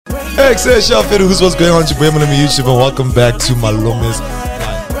Who's what's going on? It's your boy Malome YouTube, and welcome back to Malome's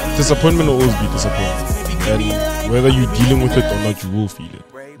Life. Disappointment will always be disappointment, and whether you're dealing with it or not, you will feel it.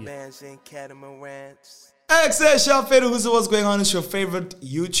 Who's what's going on? It's your favorite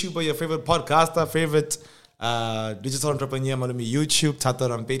YouTuber, your favorite podcaster, favorite digital entrepreneur, Malome YouTube,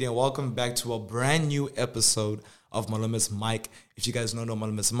 Thato, and welcome back to a brand new episode of Malome's Mic. If you guys don't know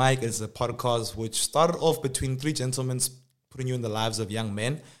Malome's Mic, it's a podcast which started off between three gentlemen putting you in the lives of young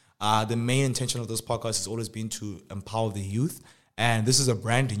men. The main intention of this podcast has always been to empower the youth, and this is a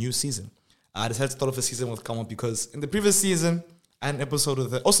brand new season. I decided to start off a season with Kamo because in the previous season, I had an episode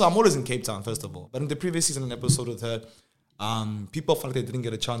with her. Also, I'm always in Cape Town, first of all, but in the previous season, an episode with her, people felt like they didn't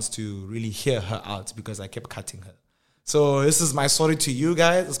get a chance to really hear her out because I kept cutting her. So this is my sorry to you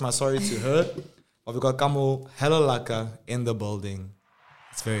guys. It's my sorry to her. But we got Kamogelo Laka in the building.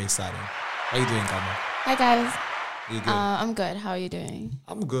 It's very exciting. How you doing, Kamo? Hi, guys. You good? I'm good. How are you doing?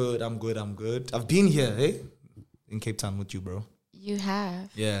 I'm good. I've been here, in Cape Town with you, bro. You have.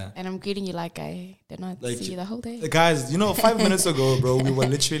 Yeah. And I'm greeting you like I did not see you the whole day. Guys, 5 minutes ago, bro, we were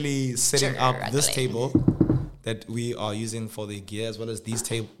literally setting up this table that we are using for the gear, as well as these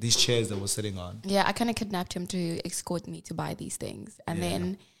chairs that we're sitting on. Yeah, I kind of kidnapped him to escort me to buy these things. And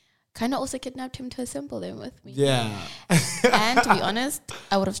then kind of also kidnapped him to assemble them with me. Yeah. And to be honest,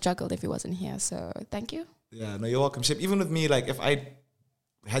 I would have struggled if he wasn't here. So thank you. Yeah, no, you're welcome. Even with me, if I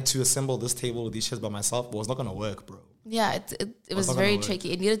had to assemble this table with these chairs by myself, it was not going to work, bro. Yeah, it was very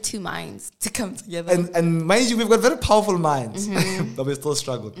tricky. It needed two minds to come together. And mind you, we've got very powerful minds, but we still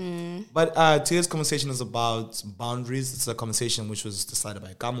struggled. But today's conversation is about boundaries. It's a conversation which was decided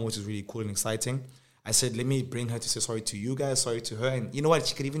by Kamo, which is really cool and exciting. I said, let me bring her to say sorry to you guys, sorry to her. And you know what?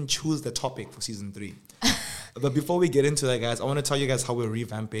 She could even choose the topic for season 3. But before we get into that, guys, I want to tell you guys how we're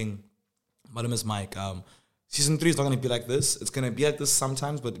revamping Malome's Mic. Season 3 is not going to be like this. It's going to be like this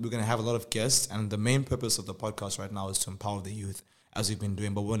sometimes, but we're going to have a lot of guests. And the main purpose of the podcast right now is to empower the youth, as we've been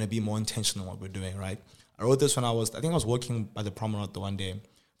doing. But we want to be more intentional in what we're doing, right? I wrote this when I think I was walking by the promenade the one day.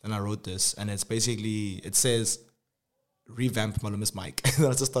 Then I wrote this. And it's basically, it says, revamp Malome's Mic. And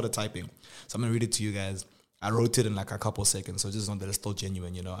I just started typing. So I'm going to read it to you guys. I wrote it in a couple seconds. So just know that it's still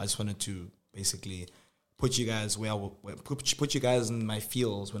genuine, I just wanted to basically put you guys put you guys in my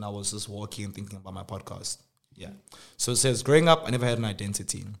feels when I was just walking and thinking about my podcast. Yeah. So it says, growing up, I never had an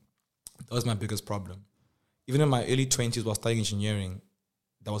identity. That was my biggest problem. Even in my early 20s while studying engineering,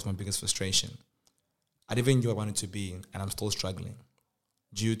 that was my biggest frustration. I never knew what I wanted to be, and I'm still struggling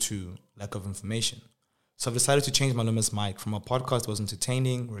due to lack of information. So I've decided to change Malome's Mic from a podcast that was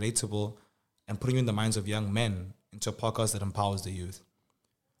entertaining, relatable, and putting you in the minds of young men into a podcast that empowers the youth.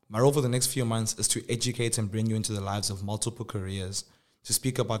 My role for the next few months is to educate and bring you into the lives of multiple careers, to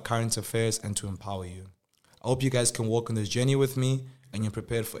speak about current affairs, and to empower you. I hope you guys can walk on this journey with me and you're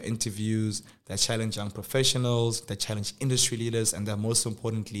prepared for interviews that challenge young professionals, that challenge industry leaders, and that most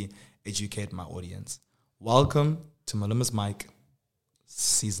importantly, educate my audience. Welcome to Malome's Mic,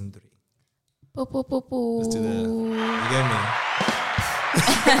 Season 3. Let's do that. You get me?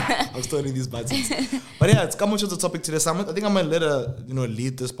 I'm still hitting these buttons. But yeah, it's Kamo chose the topic today. So I think I'm going to let her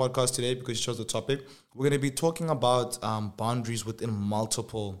lead this podcast today because she chose the topic. We're going to be talking about boundaries within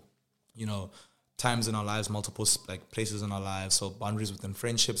multiple, times in our lives, multiple places in our lives. So boundaries within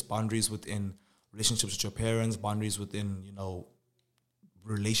friendships, boundaries within relationships with your parents, boundaries within,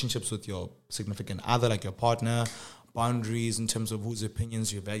 relationships with your significant other, like your partner, boundaries in terms of whose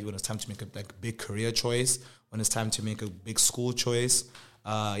opinions you value when it's time to make a big career choice, when it's time to make a big school choice.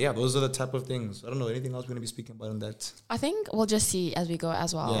 Those are the type of things. I don't know, anything else we're going to be speaking about on that? I think we'll just see as we go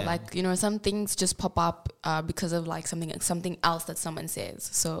as well. Yeah. Some things just pop up because of something else that someone says.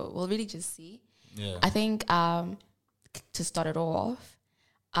 So we'll really just see. Yeah. I think to start it all off,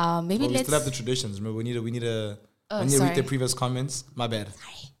 maybe let's... We still have the traditions. Remember, we need to read the previous comments. My bad.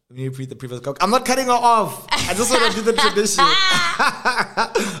 Sorry. We need to read the previous comments. I'm not cutting her off. I just want to do the tradition.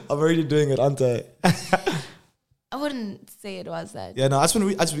 I'm already doing it, aren't I? I wouldn't say it was that. Yeah, no, that's when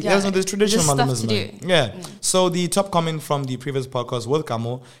we guys know this tradition. Stuff to do. Yeah. So the top comment from the previous podcast with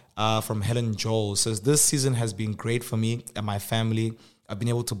Kamo, from Helen Joel, says, this season has been great for me and my family. I've been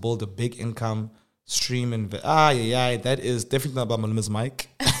able to build a big income stream and that is definitely not about Malome's Mic.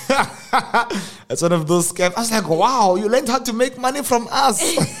 It's one of those scams. I was like, wow, you learned how to make money from us.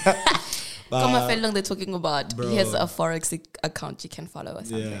 Kamo they're talking about. Bro. He has a Forex account you can follow or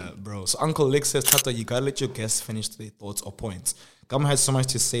something. Yeah, bro. So Uncle Lick says, Thato, you gotta let your guests finish their thoughts or points. Kamo has so much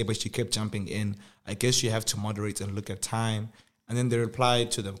to say, but she kept jumping in. I guess you have to moderate and look at time. And then they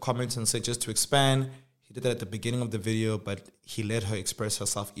replied to the comments and said, just to expand, he did that at the beginning of the video, but he let her express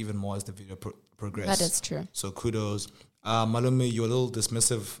herself even more as the video progressed. That is true. So kudos. Malome, you're a little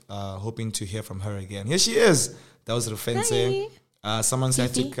dismissive, hoping to hear from her again. Here she is. That was offensive. Someone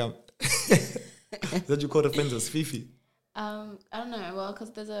said to come. Did you call it offensive? Fifi? I don't know. Well,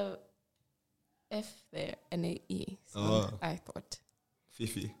 because there's a F there and a E. So I thought.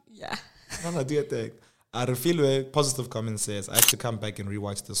 Fifi. Yeah. No, do your thing. Refilwe, positive comment says, I have to come back and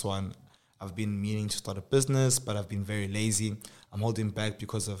rewatch this one. I've been meaning to start a business, but I've been very lazy. I'm holding back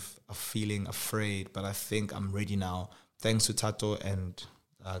because of feeling afraid, but I think I'm ready now. Thanks to Thato and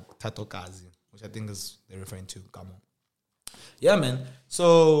Thato Kazi, which I think is they're referring to Kamo. Yeah, man.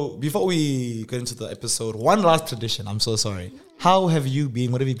 So before we get into the episode, one last tradition. I'm so sorry. How have you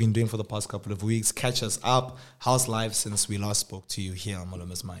been? What have you been doing for the past couple of weeks? Catch us up. How's life since we last spoke to you here on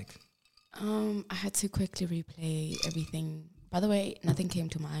Malome's mic? I had to quickly replay everything. By the way, nothing came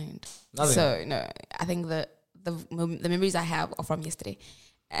to mind. Nothing. So no, I think the memories I have are from yesterday,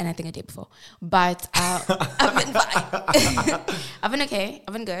 and I think a day before. But I've been fine. I've been okay.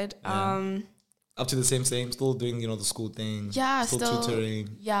 I've been good. Yeah. Up to the same, still doing, the school thing. Yeah, still tutoring.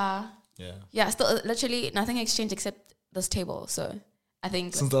 Yeah. Still literally nothing exchanged except this table. So I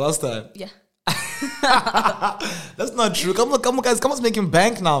think since the last time. Yeah. That's not true. Come on, guys. Kamo's making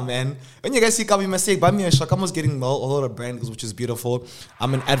bank now, man. When you guys see Kamo, you must say, buy me a shot. Kamo's getting a lot of brand deals, which is beautiful.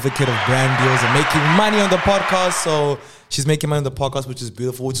 I'm an advocate of brand deals and making money on the podcast. So she's making money on the podcast, which is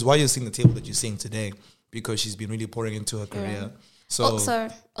beautiful, which is why you're seeing the table that you're seeing today, because she's been really pouring into her career. So also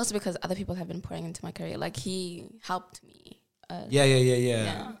because other people have been pouring into my career. Like, he helped me.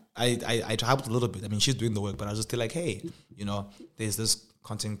 Yeah. I helped a little bit. I mean, she's doing the work, but I was just feel like, hey, there's this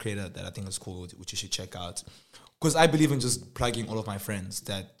content creator that I think is cool, which you should check out. Because I believe in just plugging all of my friends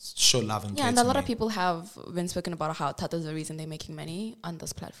that show love and care. Yeah, and a lot of people have been spoken about how Thato is the reason they're making money on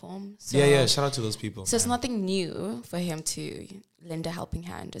this platform. So shout out to those people. So it's nothing new for him to lend a helping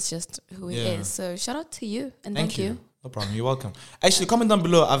hand. It's just who he is. So shout out to you and thank you. No problem. You're welcome. Actually, comment down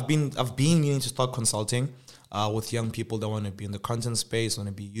below. I've been meaning to start consulting with young people that want to be in the content space, want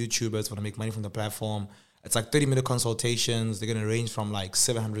to be YouTubers, want to make money from the platform. It's like 30-minute consultations. They're going to range from like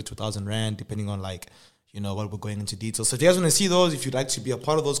 700 to 1,000 Rand, depending on like, what we're going into detail. So if you guys want to see those, if you'd like to be a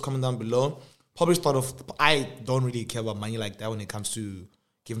part of those, comment down below. Probably start off, I don't really care about money like that when it comes to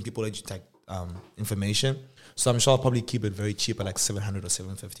giving people information. So I'm sure I'll probably keep it very cheap at like 700 or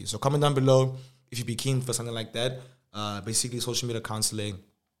 750. So comment down below if you'd be keen for something like that. Basically social media counseling.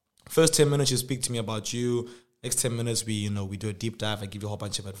 First 10 minutes, you speak to me about you. Next 10 minutes, we do a deep dive. I give you a whole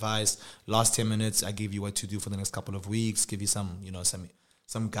bunch of advice. Last 10 minutes, I give you what to do for the next couple of weeks. Give you some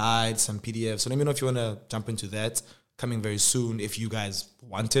guides, some PDFs. So let me know if you want to jump into that. Coming very soon if you guys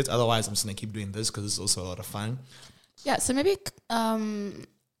want it. Otherwise, I'm just going to keep doing this because it's also a lot of fun. Yeah, so maybe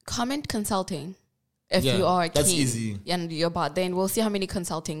comment consulting if you are keen. That's easy. And you're about, then we'll see how many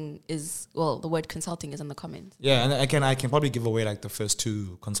consulting is, the word consulting is in the comments. Yeah, and I can probably give away like the first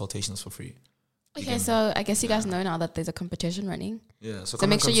 2 consultations for free. Okay, so I guess you guys know now that there's a competition running. Yeah, so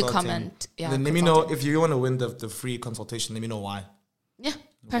make sure you comment. Yeah, then let me know if you want to win the free consultation. Let me know why. Yeah,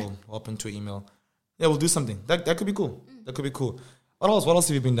 we'll open to email. Yeah, we'll do something. That could be cool. That could be cool. What else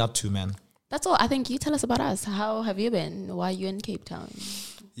have you been up to, man? That's all. I think you tell us about us. How have you been? Why are you in Cape Town?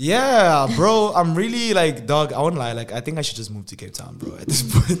 Yeah, bro. I'm really like, dog. I won't lie. Like, I think I should just move to Cape Town, bro. At this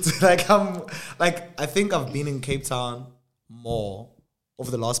point, I think I've been in Cape Town more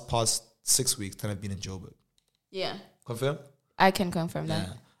over the past 6 weeks than I've been in Joburg. Yeah. Confirm? I can confirm that.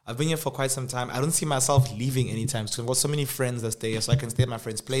 Yeah. I've been here for quite some time. I don't see myself leaving anytime soon. I've got so many friends that stay here, so I can stay at my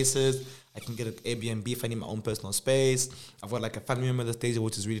friends' places. I can get an Airbnb if I need my own personal space. I've got like a family member that stays here,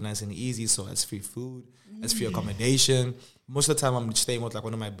 which is really nice and easy. So it's free food, it's free accommodation. Most of the time, I'm staying with like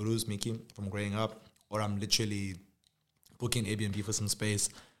one of my bros, Mickey, from growing up, or I'm literally booking Airbnb for some space.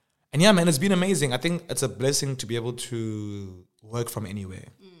 And yeah, man, it's been amazing. I think it's a blessing to be able to work from anywhere.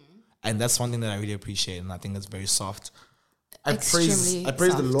 And that's one thing that I really appreciate, and I think it's very soft. I praise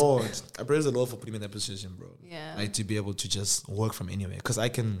the Lord. I praise the Lord for putting me in that position, bro. Yeah. Like, to be able to just work from anywhere. Because I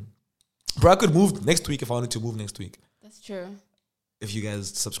could move next week if I wanted to move next week. That's true. If you guys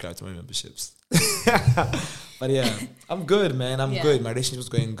subscribe to my memberships. But yeah, I'm good, man. I'm good. My relationship's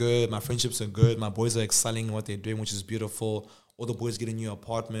going good. My friendships are good. My boys are excelling in what they're doing, which is beautiful. All the boys getting new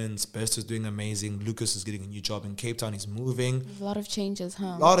apartments. Best is doing amazing. Lucas is getting a new job in Cape Town. He's moving. There's a lot of changes,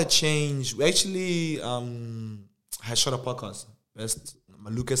 huh? A lot of change. We actually had shot a podcast. Best,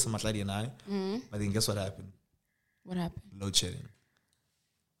 Lucas and Matladi and I. But then guess what happened? What happened? Load shedding.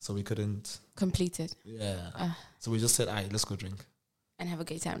 So we couldn't complete it. Yeah. So we just said, all right, let's go drink. And have a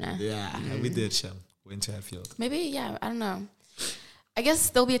great time now. Yeah, and we did, Shem. Went to Hatfield. Maybe, I don't know. I guess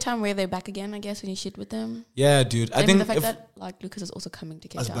there'll be a time where they're back again, I guess, when you shoot with them. Yeah, dude. I And think the fact if, that like Lucas is also coming to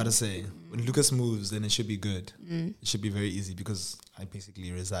catch I was up. about to say, when Lucas moves, then it should be good. It should be very easy because I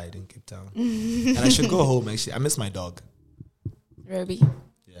basically reside in Cape Town. And I should go home, actually. I miss my dog. Roby.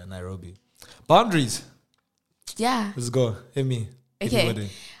 Yeah, Nairobi. Boundaries. Yeah. Let's go. Hit me. Okay.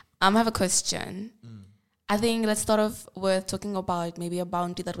 I have a question. I think let's start off with talking about maybe a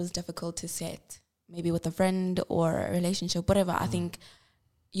boundary that was difficult to set. Maybe with a friend or a relationship, whatever. I think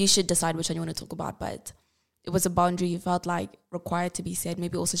you should decide which one you want to talk about. But it was a boundary you felt like required to be set.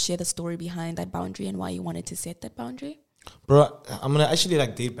 Maybe also share the story behind that boundary and why you wanted to set that boundary. Bro, I'm going to actually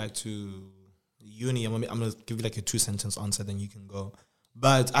like date back to uni. I'm gonna give you like a 2-sentence answer, then you can go.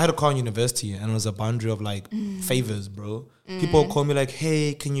 But I had a car in university and it was a boundary of like favors, bro. People call me like,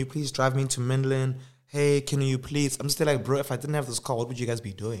 hey, can you please drive me to Midland? Hey, can you please? I'm just like, bro, if I didn't have this car, what would you guys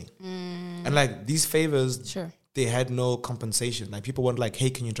be doing? And like these favors, Sure. they had no compensation. Like people weren't like, hey,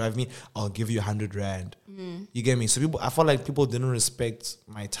 can you drive me? I'll give you 100 rand. You get me? So I felt like people didn't respect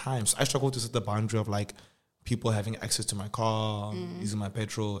my time. So I struggled to set the boundary of like people having access to my car, using my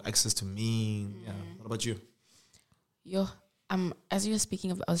petrol, access to me. Yeah. What about you? As you were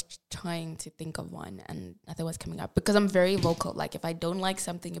speaking of, I was trying to think of one and nothing was coming up because I'm very vocal. Like if I don't like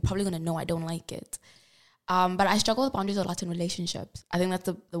something, you're probably gonna know I don't like it. But I struggle with boundaries a lot in relationships. I think that's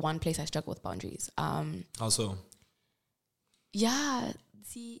the one place I struggle with boundaries. Also, yeah.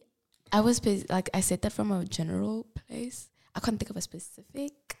 See, I said that from a general place. I can't think of a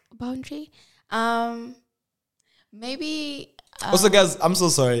specific boundary. Maybe. Also, guys, I'm so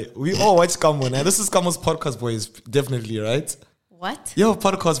sorry. We all watch Kamo now. This is Kamo's podcast voice, definitely, right? What? You have a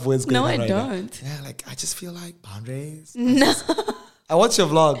podcast voice going No, on I right don't. Now. Yeah, like, I just feel like boundaries. No. I watch your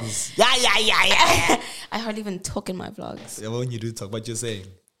vlogs. Yeah. I hardly even talk in my vlogs. Yeah, when you do talk, what you're saying.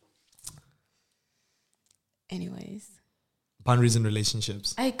 Anyways. Boundaries in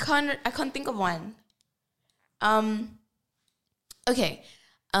relationships. I can't think of one. Okay.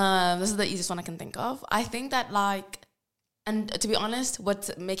 This is the easiest one I can think of. I think that like, and to be honest,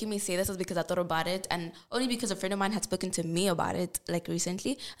 what's making me say this is because I thought about it, and only because a friend of mine had spoken to me about it like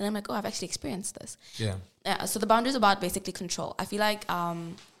recently, and I'm like, oh, I've actually experienced this. Yeah. So the boundary is about basically control. I feel like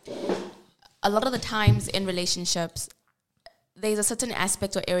a lot of the times in relationships, there's a certain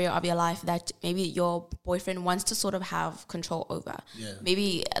aspect or area of your life that maybe your boyfriend wants to sort of have control over. Yeah.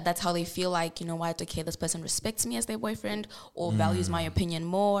 Maybe that's how they feel like, you know what, okay, this person respects me as their boyfriend or values my opinion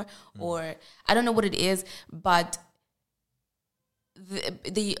more, or I don't know what it is, but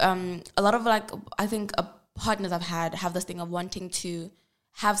a lot of like, I think partners I've had have this thing of wanting to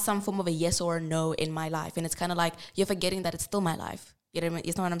have some form of a yes or a no in my life. And it's kind of like, you're forgetting that it's still my life. You know what I mean?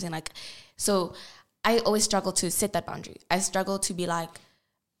 You know what I'm saying? Like, so I always struggle to set that boundary. I struggle to be like,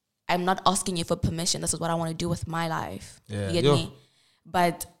 I'm not asking you for permission. This is what I want to do with my life. Yeah. You get me?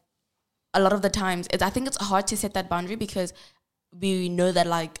 But a lot of the times, I think it's hard to set that boundary because we know that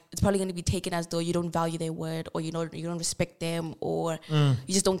like it's probably going to be taken as though you don't value their word, or you don't respect them, or you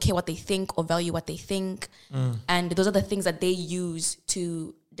just don't care what they think or value what they think. And those are the things that they use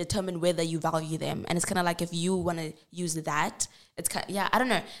to determine whether you value them. And it's kind of like, if you want to use that, it's kind of, I don't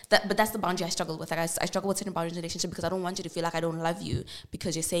know, but that's the boundary I struggle with. Like I struggle with setting boundaries in a relationship because I don't want you to feel like I don't love you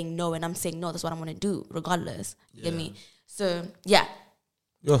because you're saying no and I'm saying no. That's what I want to do regardless. You get me? So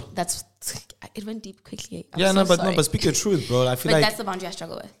that's, it went deep quickly. But speak your truth, bro. I feel like that's the boundary I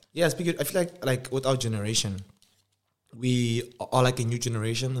struggle with. Yeah, I feel like with our generation, we are like a new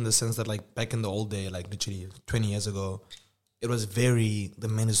generation in the sense that like back in the old day, like literally 20 years ago, it was very, the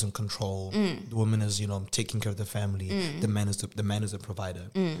man is in control, the woman is, taking care of the family, the man is the provider.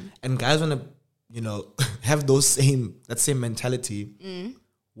 And guys want to, have that same mentality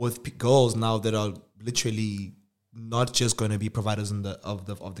with girls now that are literally not just going to be providers of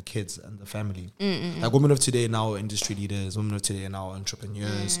the kids and the family. Like women of today now are industry leaders, women of today are now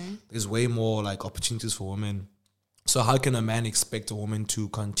entrepreneurs. There's way more like opportunities for women. So how can a man expect a woman to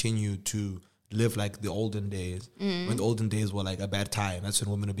continue to live like the olden days, when the olden days were like a bad time? That's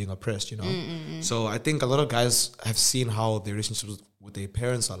when women are being oppressed, So I think a lot of guys have seen how their relationships with their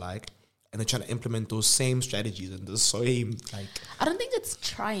parents are like, and they're trying to implement those same strategies and the same like. I don't think it's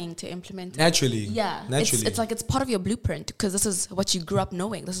trying to implement naturally. Yeah, naturally. It's like it's part of your blueprint because this is what you grew up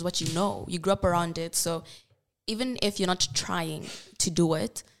knowing. This is what you know. You grew up around it. So even if you're not trying to do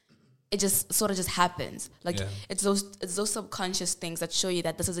it, it just sort of just happens. Like it's those subconscious things that show you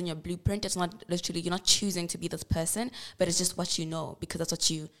that this is in your blueprint. It's not literally, you're not choosing to be this person, but it's just what you know because that's what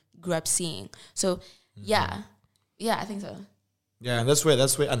you grew up seeing. So I think so. Yeah, that's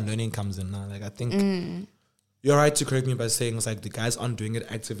where unlearning comes in now. Like I think You're right to correct me by saying it's like the guys aren't doing it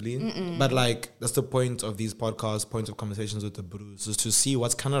actively. But like that's the point of these podcasts, point of conversations with the bros, is to see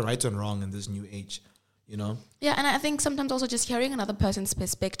what's kind of right and wrong in this new age, you know? Yeah, and I think sometimes also just hearing another person's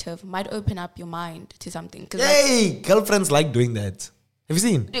perspective might open up your mind to something. Hey, girlfriends like doing that. Have you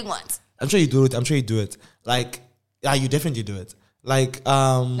seen? Doing what? I'm sure you do it. Like, yeah, you definitely do it. Like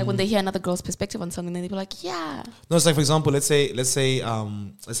when they hear another girl's perspective on something, then they be like, yeah. No, it's like, for example, let's say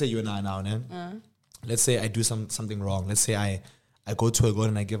you and I now, né? Let's say I do something wrong. Let's say I go to a girl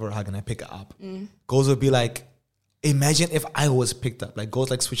and I give her a hug and I pick her up. Girls would be like, imagine if I was picked up. Like, girls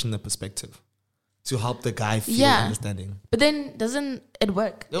like switching the perspective to help the guy feel understanding. But then doesn't it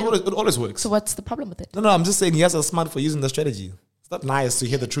work? It always works. So what's the problem with it? No, I'm just saying yes, are smart for using the strategy. It's not nice to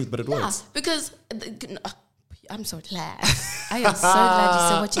hear the truth, but it works. Because I'm so glad. I am so glad you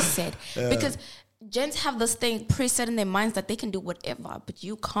said what you said. Because gents have this thing preset in their minds that they can do whatever, but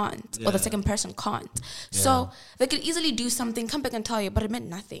you can't, or the second person can't. So they could easily do something, come back and tell you, but it meant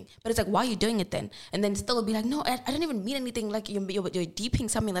nothing. But it's like, why are you doing it then? And then still be like, no, I don't even mean anything. Like you're deeping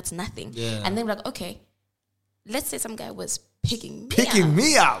something that's nothing. Yeah. And then we're like, okay, let's say some guy was picking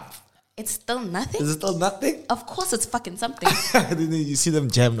me up. It's still nothing. Is it still nothing? Of course, it's fucking something. Then you see them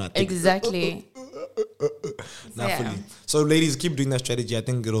jam nothing. Exactly. Not fully. So ladies, keep doing that strategy. I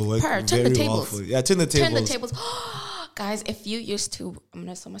think it'll work turn very the tables. well for you. Yeah, turn the tables. Turn the tables. Guys, if you used to, I'm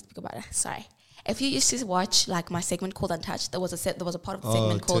not so much speak about it. Sorry. If you used to watch like my segment called Untouched, there was a part of the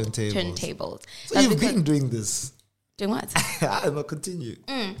segment called Turntables. So you've been doing this. Doing what? I'm gonna continue.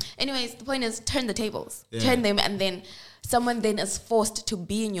 Anyways, the point is turn the tables. Turn them, and then someone then is forced to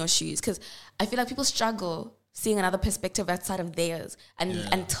be in your shoes. Because I feel like people struggle seeing another perspective outside of theirs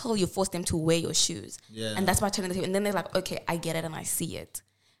until you force them to wear your shoes. Yeah. And that's why turning the table. And then they're like, okay, I get it and I see it.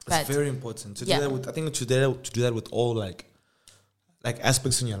 It's very important to do that with, I think to do that with all like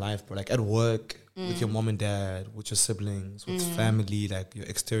aspects in your life, bro. Like at work, with your mom and dad, with your siblings, with family, like your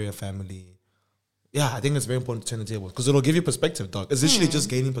exterior family. Yeah, I think it's very important to turn the table because it'll give you perspective, dog. It's literally just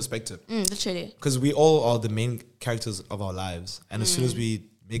gaining perspective. Literally. Because we all are the main characters of our lives. And as soon as we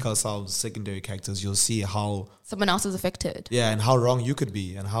make ourselves secondary characters, you'll see how someone else is affected. Yeah, and how wrong you could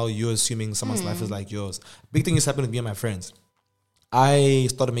be and how you're assuming someone's life is like yours. Big thing is happening with me and my friends. I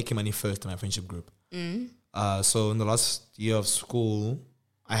started making money first in my friendship group. So in the last year of school,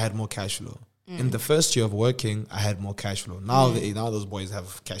 I had more cash flow. In the first year of working, I had more cash flow. Now those boys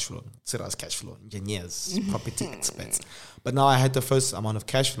have cash flow. Sira's cash flow. Engineers, property experts. But now I had the first amount of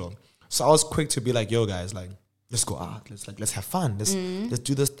cash flow. So I was quick to be like, yo guys, like, let's go out. Let's have fun. Let's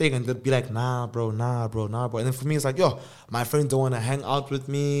do this thing. And they'd be like, nah, bro. And then for me, it's like, yo, my friends don't want to hang out with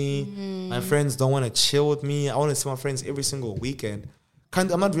me. My friends don't want to chill with me. I want to see my friends every single weekend.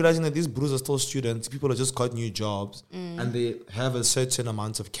 I'm not realizing that these bros are still students. People have just got new jobs and they have a certain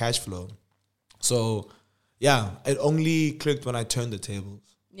amount of cash flow. So, yeah, it only clicked when I turned the tables.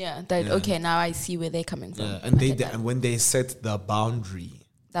 Yeah, okay, now I see where they're coming from. Yeah, and when they set the boundary.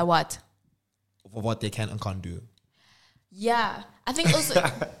 That what? For what they can and can't do. Yeah, I think also,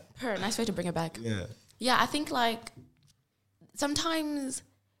 nice way to bring it back. Yeah, I think like sometimes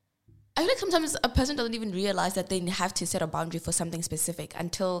a person doesn't even realize that they have to set a boundary for something specific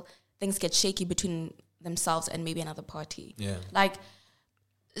until things get shaky between themselves and maybe another party. Yeah. Like,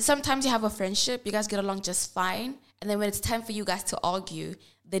 sometimes you have a friendship, you guys get along just fine, and then when it's time for you guys to argue,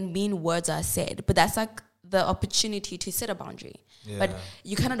 then mean words are said. But that's like the opportunity to set a boundary. Yeah. But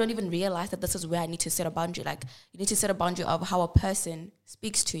you kind of don't even realize that this is where I need to set a boundary. Like, you need to set a boundary of how a person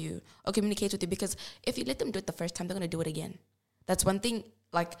speaks to you or communicates with you. Because if you let them do it the first time, they're going to do it again. That's one thing,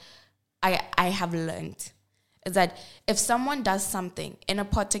 like, I have learned. Is that if someone does something in a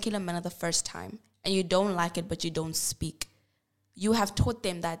particular manner the first time, and you don't like it, but you don't speak, you have taught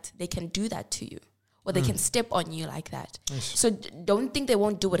them that they can do that to you. Or they can step on you like that. Nice. So don't think they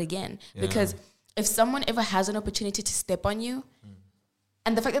won't do it again. Yeah. Because if someone ever has an opportunity to step on you,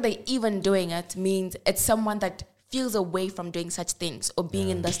 and the fact that they're even doing it means it's someone that feels away from doing such things or being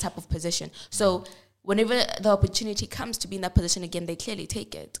in this type of position. So whenever the opportunity comes to be in that position again, they clearly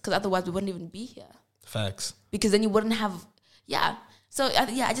take it. Because otherwise we wouldn't even be here. Facts. Because then you wouldn't have... Yeah. So,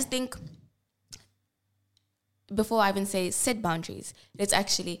 I just think... Before I even say set boundaries, let's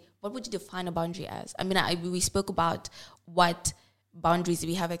actually... What would you define a boundary as? I mean, we spoke about what boundaries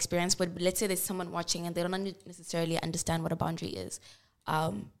we have experienced, but let's say there's someone watching and they don't necessarily understand what a boundary is. Do you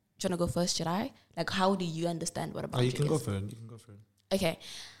want to go first, should I? Like, how do you understand what a boundary is? You can go for it. Okay.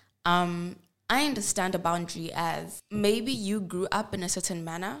 I understand a boundary as maybe you grew up in a certain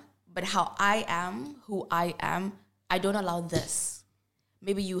manner, but how I am, who I am, I don't allow this.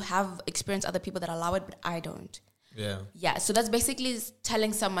 Maybe you have experienced other people that allow it, but I don't. Yeah. So that's basically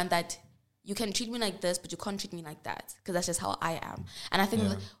telling someone that you can treat me like this, but you can't treat me like that, because that's just how I am. And I think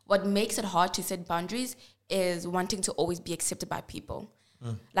what makes it hard to set boundaries is wanting to always be accepted by people.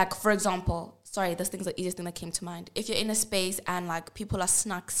 Like, for example, this thing's the easiest thing that came to mind. If you're in a space and like people are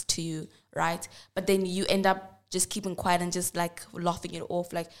snacks to you, right? But then you end up just keeping quiet and just like laughing it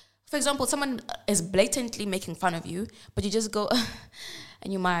off. Like, for example, someone is blatantly making fun of you, but you just go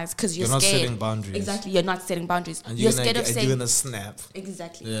and you might, because you're scared. You're not setting boundaries. Exactly, you're not setting boundaries. And you're scared of saying. You're gonna snap.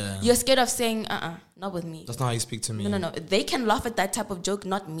 Exactly. Yeah. You're scared of saying, not with me. That's not how you speak to me. No. They can laugh at that type of joke,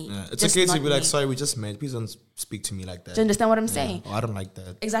 not me. Yeah. It's okay to be like, sorry, we just met. Please don't speak to me like that. Do you understand what I'm saying? Oh, I don't like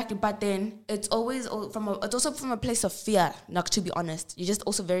that. Exactly, but then it's always it's also from a place of fear. Like, to be honest, you're just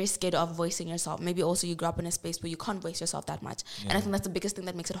also very scared of voicing yourself. Maybe also you grew up in a space where you can't voice yourself that much, and I think that's the biggest thing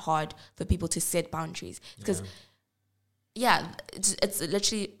that makes it hard for people to set boundaries, because. Yeah, it's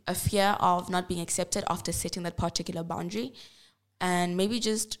literally a fear of not being accepted after setting that particular boundary, and maybe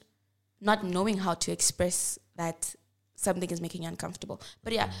just not knowing how to express that something is making you uncomfortable.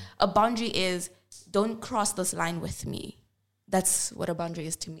 But yeah, a boundary is, don't cross this line with me. That's what a boundary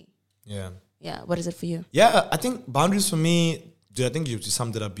is to me. Yeah. Yeah, what is it for you? Yeah, I think boundaries for me, dude, I think you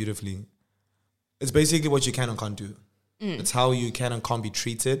summed it up beautifully. It's basically what you can and can't do. It's how you can and can't be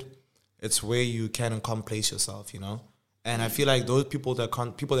treated. It's where you can and can't place yourself, you know? And I feel like those people that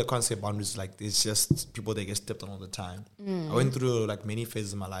can't set boundaries, like, it's just people that get stepped on all the time. I went through like many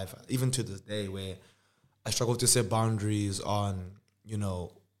phases in my life, even to this day, where I struggle to set boundaries on, you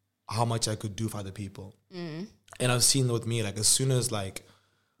know, how much I could do for other people. And I've seen with me, like, as soon as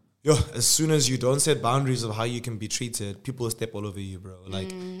you don't set boundaries of how you can be treated, people will step all over you, bro.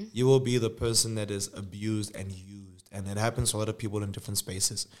 Like, you will be the person that is abused and used. And it happens to a lot of people in different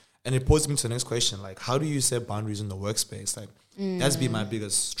spaces. And it poses me to the next question, like, how do you set boundaries in the workspace? Like, that's been my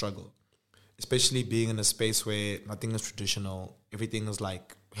biggest struggle, especially being in a space where nothing is traditional. Everything is,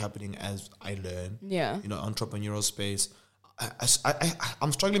 like, happening as I learn. Yeah. You know, entrepreneurial space.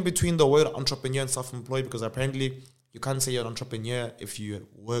 I'm struggling between the word entrepreneur and self-employed, because apparently you can't say you're an entrepreneur if you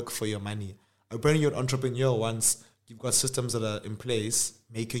work for your money. Apparently you're an entrepreneur once you've got systems that are in place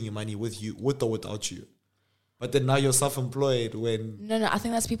making you money with or without you. But then now you're self-employed when... No, I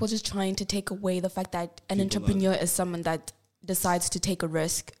think that's people just trying to take away the fact that an entrepreneur is someone that decides to take a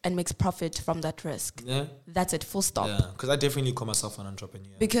risk and makes profit from that risk. Yeah. That's it, full stop. Yeah, because I definitely call myself an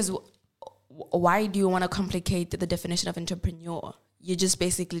entrepreneur. Because why do you want to complicate the definition of entrepreneur? You're just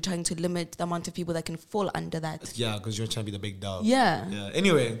basically trying to limit the amount of people that can fall under that. Yeah, because you're trying to be the big dog. Yeah.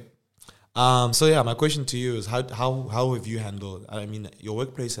 Anyway, my question to you is how have you handled? I mean, your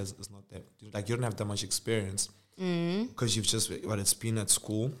workplace is not that, like, you don't have that much experience because you've just it's been at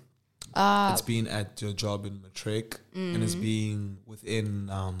school, it's been at your job in Matric, and it's been within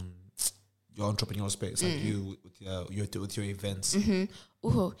your entrepreneurial space, like you with your events.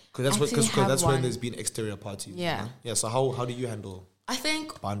 Because that's when there's been exterior parties. Yeah. Yeah. So how do you handle? I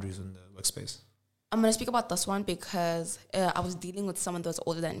think boundaries in the workspace. I'm going to speak about this one because I was dealing with someone that was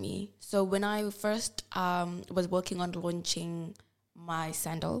older than me. So when I first was working on launching my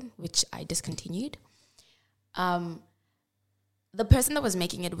sandal, which I discontinued, the person that was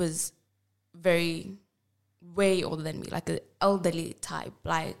making it was way older than me, like an elderly type,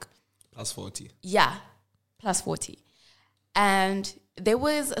 like... Plus 40. Yeah, plus 40. And there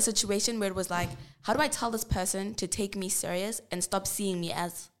was a situation where it was like, how do I tell this person to take me serious and stop seeing me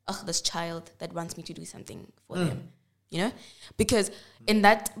as this child that wants me to do something for them, you know? Because in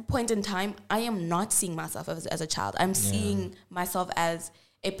that point in time, I am not seeing myself as a child. I'm seeing myself as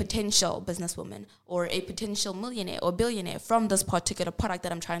a potential businesswoman or a potential millionaire or billionaire from this particular product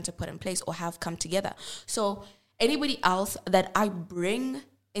that I'm trying to put in place or have come together. So anybody else that I bring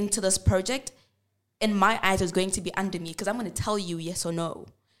into this project, in my eyes, is going to be under me, because I'm going to tell you yes or no,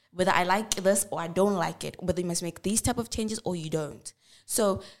 whether I like this or I don't like it, whether you must make these type of changes or you don't.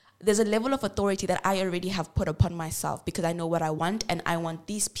 So there's a level of authority that I already have put upon myself, because I know what I want and I want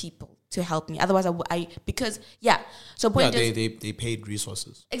these people to help me. Otherwise, So they paid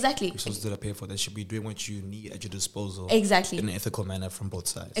resources. Exactly. Resources that are paid for, that should be doing what you need at your disposal. Exactly. In an ethical manner from both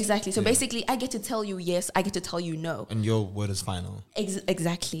sides. Exactly. So basically, I get to tell you yes, I get to tell you no. And your word is final.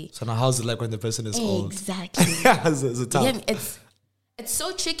 Exactly. So now how's it like when the person is old? Exactly. Is it tough? Yeah, it's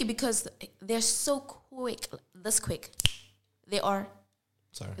so tricky because they're so quick. This quick. They are...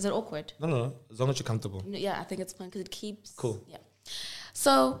 Sorry. Is it awkward? No. As long as you're comfortable. Yeah, I think it's fine because it keeps... Cool. Yeah.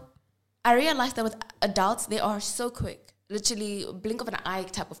 So I realized that with adults, they are so quick. Literally, blink of an eye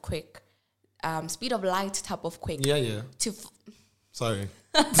type of quick. Speed of light type of quick. Yeah. Sorry.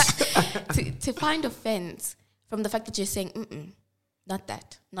 to find offense from the fact that you're saying, not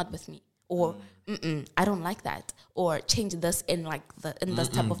that, not with me. or I don't like that, or change this in like in this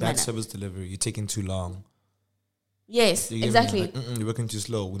type of manner. Bad service delivery. You're taking too long. Yes, exactly. Like, you're working too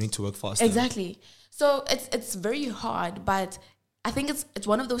slow. We need to work faster. Exactly. So it's very hard, but I think it's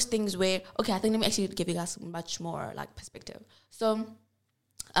one of those things where, okay, I think let me actually give you guys much more like perspective. So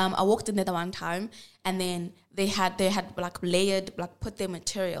I walked in there the one time, and then they had like layered, like put their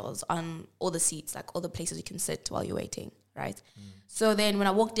materials on all the seats, like all the places you can sit while you're waiting, right? So then when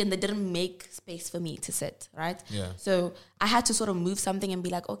I walked in, they didn't make space for me to sit, right? Yeah. So I had to sort of move something and be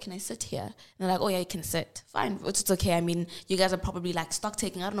like, oh, can I sit here? And they're like, oh yeah, you can sit. Fine, which is okay. I mean, you guys are probably like stock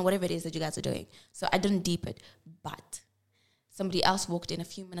taking. I don't know, whatever it is that you guys are doing. So I didn't deep it. But somebody else walked in a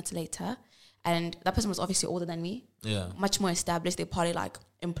few minutes later, and that person was obviously older than me. Yeah. Much more established. They probably like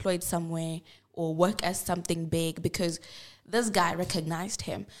employed somewhere or work as something big, because this guy recognized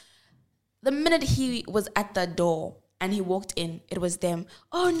him. The minute he was at the door and he walked in, it was them.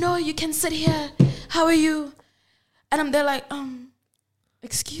 Oh no, you can sit here. How are you? And I'm there like,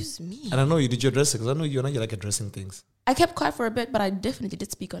 excuse me. And I know you did your dressing, because I know you like addressing things. I kept quiet for a bit, but I definitely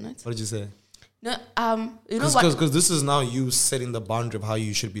did speak on it. What did you say? No, you know what? Because this is now you setting the boundary of how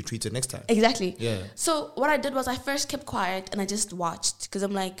you should be treated next time. Exactly. Yeah. So what I did was I first kept quiet and I just watched, because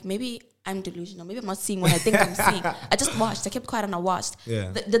I'm like, maybe I'm delusional. Maybe I'm not seeing what I think I'm seeing. I just watched. I kept quiet and I watched.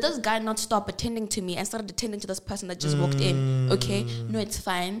 Yeah. Did this guy not stop attending to me and started attending to this person that just walked in? Okay. No, it's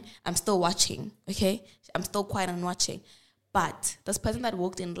fine. I'm still watching. Okay. I'm still quiet and watching. But this person that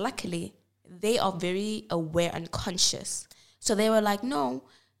walked in, luckily, they are very aware and conscious. So they were like, no,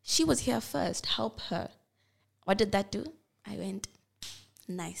 she was here first. Help her. What did that do? I went,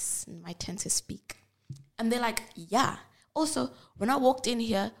 nice. My turn to speak. And they're like, yeah. Also, when I walked in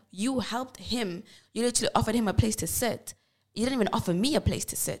here, you helped him. You literally offered him a place to sit. You didn't even offer me a place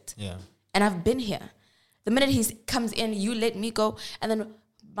to sit. Yeah. And I've been here. The minute he comes in, you let me go. And then,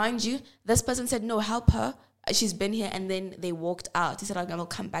 mind you, this person said, no, help her. She's been here. And then they walked out. He said, I will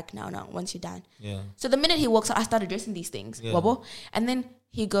come back now, once you're done. Yeah. So the minute he walks out, I started addressing these things. Yeah. Wabo. And then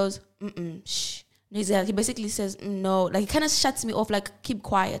he goes, shh. He basically says, no. Like, he kind of shuts me off, like, keep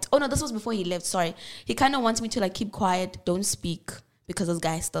quiet. Oh, no, this was before he left, sorry. He kind of wants me to, like, keep quiet, don't speak, because this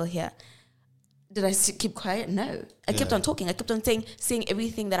guy is still here. Did I keep quiet? No. I kept on talking. I kept on saying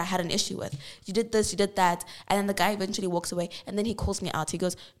everything that I had an issue with. You did this, you did that. And then the guy eventually walks away. And then he calls me out. He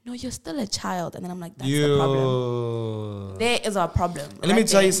goes, no, you're still a child. And then I'm like, that's the problem. There is our problem. And let me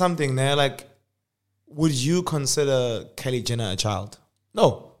tell you something there. Like, would you consider Kylie Jenner a child?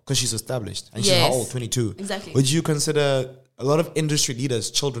 No, because she's established. And she's how old? 22. Exactly. Would you consider a lot of industry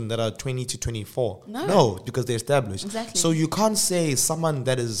leaders children that are 20 to 24? No, because they're established. Exactly. So you can't say someone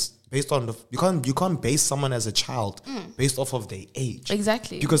that is based on you can't base someone as a child based off of their age.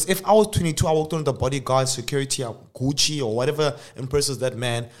 Exactly. Because if I was 22, I walked on the bodyguard, security, Gucci, or whatever impresses that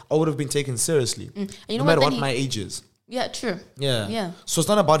man, I would have been taken seriously. No matter what my age is. Yeah, true. Yeah. Yeah. So it's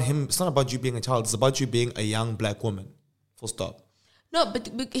not about him. It's not about you being a child. It's about you being a young black woman. Full stop. No, but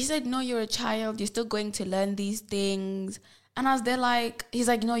he said, no, you're a child. You're still going to learn these things. And I was there like, he's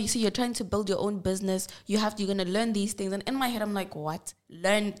like, no, you see, you're trying to build your own business. You're going to learn these things. And in my head, I'm like, what?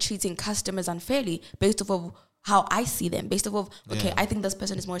 Learn treating customers unfairly based off of how I see them. Based off of, okay, I think this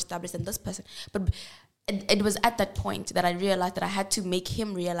person is more established than this person. But it was at that point that I realized that I had to make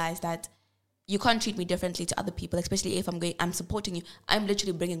him realize that you can't treat me differently to other people, especially if I'm supporting you. I'm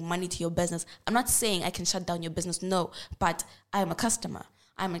literally bringing money to your business. I'm not saying I can shut down your business, no, but I am a customer.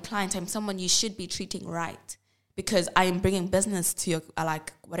 I'm a client. I'm someone you should be treating right because I am bringing business to your,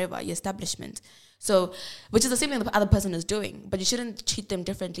 your establishment. So, which is the same thing the other person is doing, but you shouldn't treat them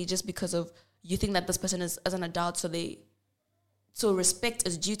differently just because of you think that this person is as an adult, so respect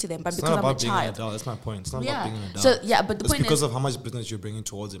is due to them, but because I'm a child. It's not about being an adult. That's my point. It's not about being an adult. So but the it's point because is of how much business you're bringing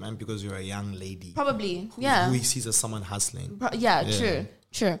towards him, and because you're a young lady. Probably, who he sees as someone hustling.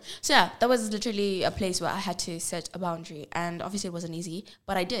 True. So that was literally a place where I had to set a boundary, and obviously it wasn't easy,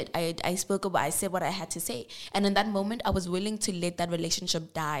 but I did. I spoke about. I said what I had to say, and in that moment, I was willing to let that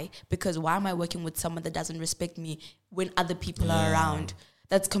relationship die because why am I working with someone that doesn't respect me when other people are around?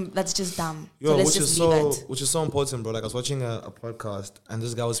 That's just dumb. Yo, which is so important, bro. Like I was watching a podcast and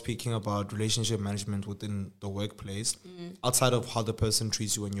this guy was speaking about relationship management within the workplace, outside of how the person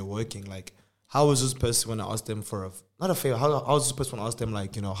treats you when you're working. Like, how is this person when I ask them for not a favor? How is this person when I ask them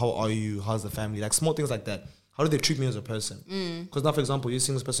like, how are you? How's the family? Like small things like that. How do they treat me as a person? Because now, for example, you're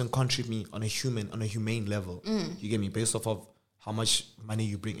seeing this person can't treat me on a humane level. You get me based off of how much money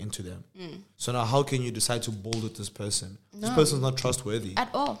you bring into them. So now how can you decide to bold with this person? No. This person's not trustworthy. At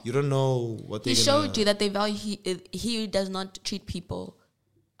all. You don't know what they showed you that they value, he does not treat people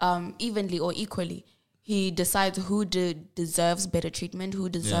evenly or equally. He decides who deserves better treatment, who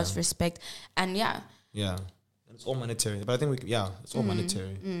deserves respect, and yeah, it's all monetary. But I think it's all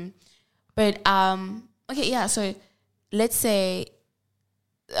monetary. But okay, yeah. So let's say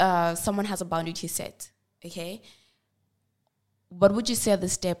someone has a boundary to set. Okay, what would you say are the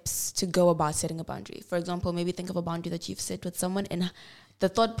steps to go about setting a boundary? For example, maybe think of a boundary that you've set with someone and the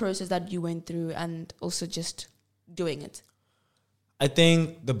thought process that you went through, and also just doing it. I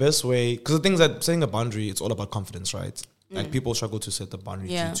think the best way, because the thing is that setting a boundary, it's all about confidence, right? Like people struggle to set the boundary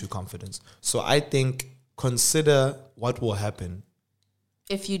due to confidence. So I think consider what will happen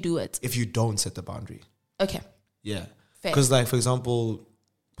if you do it. If you don't set the boundary. Okay. Yeah. Because like, for example,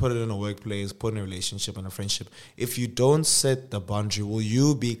 put it in a workplace, put it in a relationship and a friendship. If you don't set the boundary, will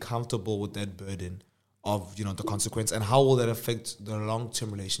you be comfortable with that burden of, the consequence? And how will that affect the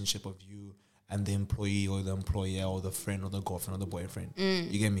long-term relationship of you and the employee or the employer or the friend or the girlfriend or the boyfriend?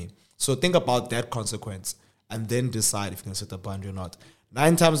 You get me? So think about that consequence and then decide if you're going to set the boundary or not.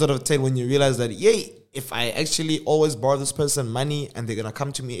 9 times out of 10, when you realize that, if I actually always borrow this person money and they're going to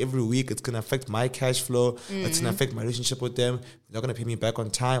come to me every week, it's going to affect my cash flow. It's going to affect my relationship with them. They're not going to pay me back on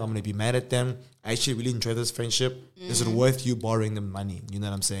time. I'm going to be mad at them. I actually really enjoy this friendship. Is it worth you borrowing them money? You know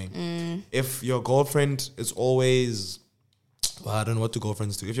what I'm saying? If your girlfriend is always... Well, I don't know what the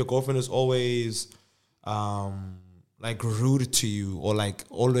girlfriends do. If your girlfriend is always like rude to you, or like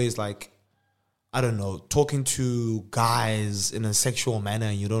always like, I don't know, talking to guys in a sexual manner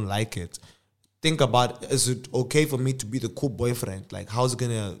and you don't like it, think about, is it okay for me to be the cool boyfriend? Like, how's it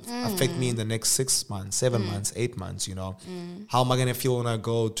going to affect me in the next 6 months, 7 months, 8 months, How am I going to feel when I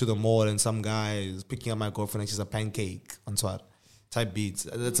go to the mall and some guy is picking up my girlfriend and she's a pancake on Twitter? Type beats.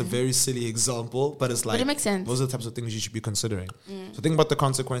 That's a very silly example, but it's like, but it makes sense. Those are the types of things you should be considering. So think about the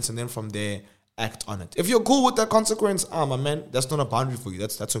consequence and then from there, act on it. If you're cool with that consequence, my man, that's not a boundary for you.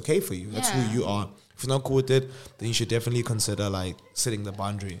 That's okay for you. That's who you are. If you're not cool with it, then you should definitely consider like setting the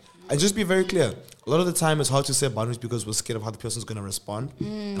boundary. And just be very clear. A lot of the time it's hard to set boundaries because we're scared of how the person's going to respond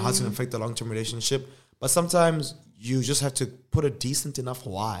and how it's going to affect the long-term relationship. But sometimes you just have to put a decent enough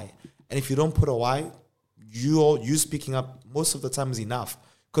why. And if you don't put a why, you speaking up most of the time is enough.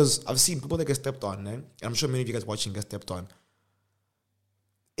 Because I've seen people that get stepped on, and I'm sure many of you guys watching get stepped on.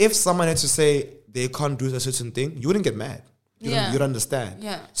 If someone had to say they can't do a certain thing, you wouldn't get mad. You'd understand.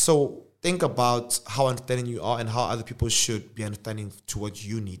 Yeah. So think about how understanding you are and how other people should be understanding to what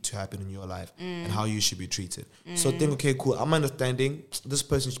you need to happen in your life and how you should be treated. So think, okay, cool, I'm understanding. This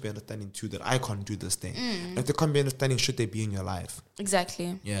person should be understanding too that I can't do this thing. And if they can't be understanding, should they be in your life?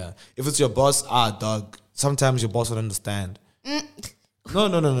 Exactly. Yeah. If it's your boss, dog, sometimes your boss will understand.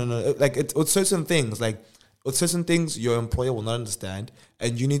 No. Like, with certain things, your employer will not understand.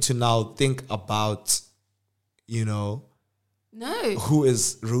 And you need to now think about, who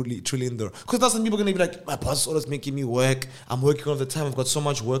is truly in the... Because that's when people are going to be like, my boss is always making me work. I'm working all the time. I've got so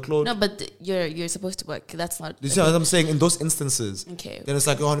much workload. No, but you're supposed to work. That's not... You see what I'm saying? In those instances. Okay. Then it's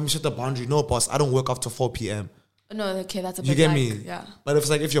like, let me set the boundary. No, boss, I don't work after 4 p.m. No, okay, that's a bit You get like, me? Yeah. But if it's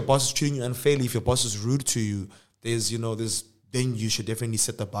like, if your boss is treating you unfairly, if your boss is rude to you, then you should definitely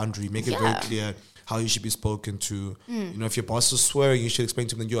set the boundary. Make it very clear how you should be spoken to. If your boss is swearing, you should explain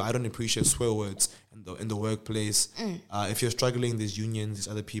to them, I don't appreciate swear words in the workplace. If you're struggling, there's unions, there's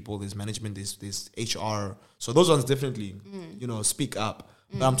other people, there's management, there's HR. So those ones definitely, speak up.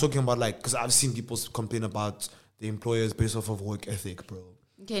 But I'm talking about because I've seen people complain about the employers based off of work ethic, bro.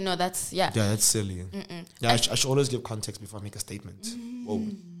 Okay, no, that's, yeah. Yeah, that's silly. Yeah, I should always give context before I make a statement. Whoa.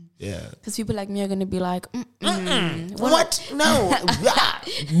 Yeah. Because people like me are going to be like, what? No.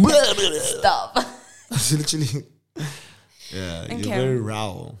 Stop. Literally. Yeah, okay. You're very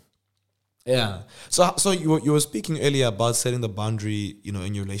raw. Yeah. So you were speaking earlier about setting the boundary,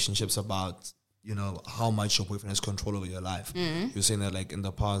 in your relationships about, how much your boyfriend has control over your life. You're saying that like in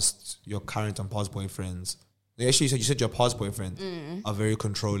the past, your current and past boyfriends, actually you said your past boyfriend are very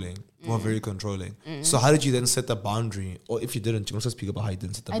controlling. Were very controlling. So how did you then set the boundary? Or if you didn't, you want to speak about how you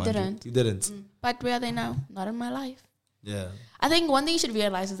didn't set the boundary? Didn't. You didn't. But where are they now? Not in my life. Yeah. I think one thing you should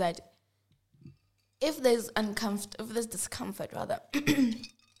realize is that if there's discomfort rather,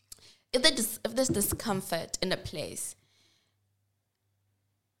 if there's discomfort in a place,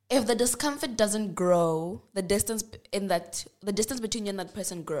 if the discomfort doesn't grow, the distance between you and that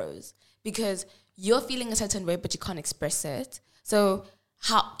person grows because you're feeling a certain way, but you can't express it. So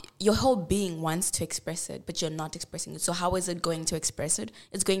how your whole being wants to express it, but you're not expressing it. So how is it going to express it?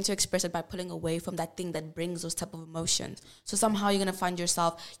 It's going to express it by pulling away from that thing that brings those type of emotions. So somehow you're going to find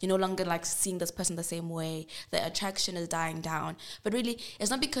yourself, you're no longer like seeing this person the same way. The attraction is dying down. But really,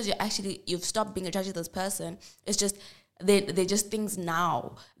 it's not because you've stopped being attracted to this person. It's just they're just things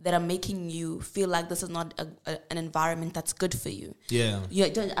now that are making you feel like this is not an environment that's good for you. Yeah. I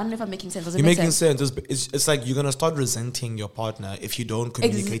don't know if I'm making sense. You're making sense. It's like you're going to start resenting your partner if you don't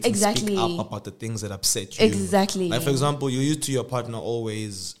communicate and speak up about the things that upset you. Exactly. Like, for example, you're used to your partner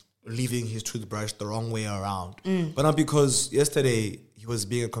always leaving his toothbrush the wrong way around. But not because yesterday he was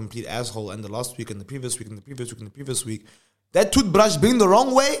being a complete asshole, and the last week and the previous week and the previous week and the previous week, that toothbrush being the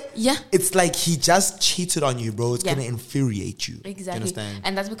wrong way, it's like he just cheated on you, bro. It's going to infuriate you. Exactly. You understand?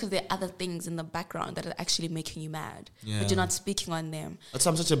 And that's because there are other things in the background that are actually making you mad. But you're not speaking on them. That's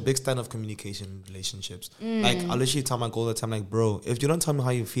why I'm such a big fan of communication in relationships. Like, I'll literally tell my girl all the time, like, bro, if you don't tell me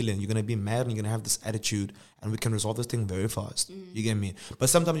how you're feeling, you're going to be mad and you're going to have this attitude, and we can resolve this thing very fast. You get me? But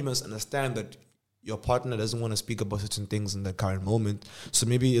sometimes you must understand that your partner doesn't want to speak about certain things in the current moment. So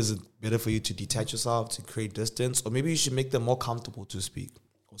maybe is it better for you to detach yourself, to create distance, or maybe you should make them more comfortable to speak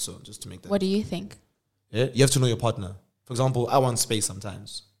also, just to make that. What do you think? Yeah, you have to know your partner. For example, I want space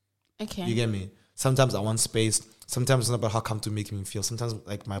sometimes. Okay. You get me? Sometimes I want space. Sometimes it's not about how comfortable making me feel. Sometimes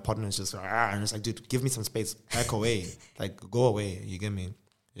like my partner is just and it's like, dude, give me some space. Back away. Like, go away. You get me?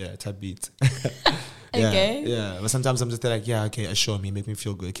 Yeah, type beat. Okay. Yeah. But sometimes I'm just like, yeah, okay, assure me, make me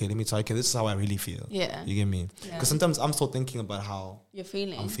feel good. Okay, let me tell you, okay, this is how I really feel. Yeah. You get me? Because sometimes I'm still thinking about how you're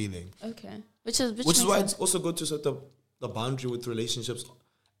feeling. I'm feeling. Okay. Which is why it's also good to set the boundary with relationships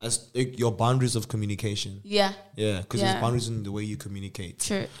as like, your boundaries of communication. Yeah. Yeah, because there's boundaries in the way you communicate.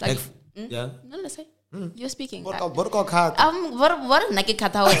 True. Like yeah. No, let's say. You're speaking. What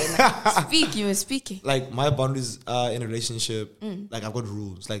Speak, you were speaking. Like my boundaries in a relationship, like I've got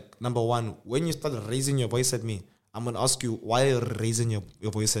rules. Like number one, when you start raising your voice at me, I'm gonna ask you why you're raising your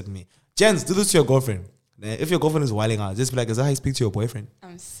voice at me. Gents, do this to your girlfriend. If your girlfriend is whiling out, just be like, is that how you speak to your boyfriend?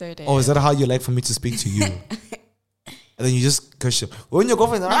 I'm so dead. Or is that how you like for me to speak to you? And then you just curse her. When your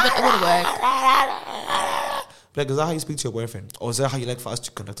girlfriend but it would work. Like, is that how you speak to your boyfriend? Or is that how you like for us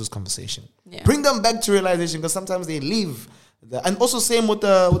to conduct this conversation? Yeah. Bring them back to realization, because sometimes they leave. And also same with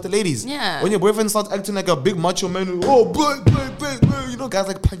the ladies. Yeah. When your boyfriend starts acting like a big macho man, you know, guys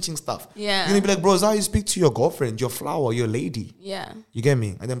like punching stuff. Yeah. You're going to be like, bro, is that how you speak to your girlfriend, your flower, your lady? Yeah. You get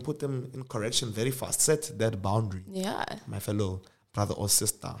me? And then put them in correction very fast. Set that boundary. Yeah. My fellow brother or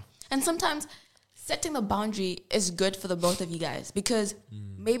sister. And sometimes setting the boundary is good for the both of you guys, because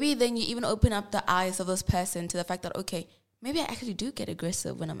maybe then you even open up the eyes of this person to the fact that, okay, maybe I actually do get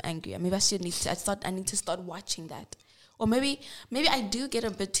aggressive when I'm angry. Maybe I need to start watching that. Or maybe I do get a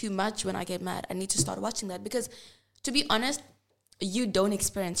bit too much when I get mad. I need to start watching that, because to be honest, you don't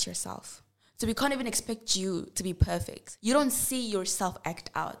experience yourself. So we can't even expect you to be perfect. You don't see yourself act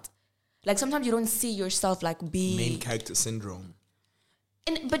out. Like sometimes you don't see yourself like be Main character syndrome.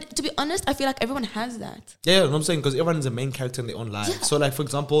 But to be honest, I feel like everyone has that. Yeah, I'm saying, because everyone's a main character in their own life. Yeah. So, like, for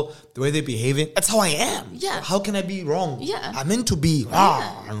example, the way they're behaving, that's how I am. Yeah. How can I be wrong? Yeah. I'm meant to be.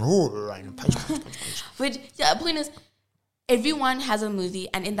 Punch. But yeah, the point is, everyone has a movie,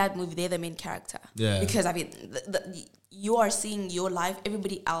 and in that movie, they're the main character. Yeah. Because, I mean, you are seeing your life,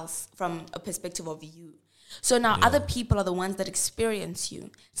 everybody else, from a perspective of you. So now other people are the ones that experience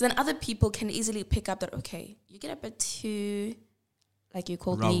you. So then other people can easily pick up that, okay, you get a bit too... Like you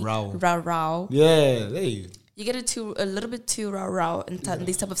called me rah. Yeah, there you. You get a little bit too rah in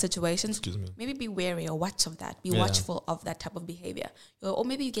these type of situations. Excuse me. Maybe be wary or watch of that. Be watchful of that type of behavior. Or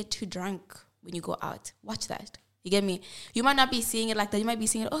maybe you get too drunk when you go out. Watch that. You get me? You might not be seeing it like that. You might be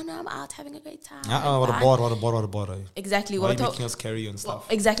seeing it, oh no, I'm out having a great time. What a bother. Exactly. Why are you making us carry and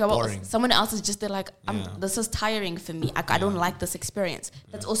stuff? Exactly. Boring. Someone else is just there like, this is tiring for me. I don't like this experience.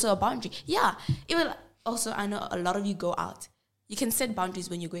 That's also a boundary. Yeah. Even also, I know a lot of you go out. You can set boundaries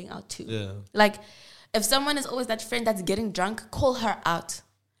when you're going out too. Yeah. Like, if someone is always that friend that's getting drunk, call her out.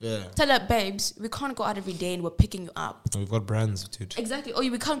 Yeah. Tell her, babes, we can't go out every day and we're picking you up. We've got brands, dude. Exactly. Or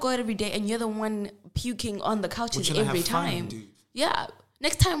we can't go out every day and you're the one puking on the couches every time. Fun, dude. Yeah.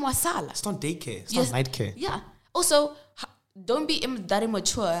 Next time, wasala. It's not daycare. It's not night care. Yeah. Also, don't be that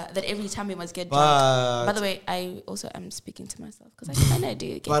immature that every time we must get drunk. By the way, I also am speaking to myself because I kind of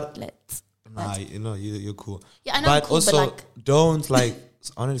do get lit. Nah, you're cool. Yeah, I know. But cool, also, but like, don't like.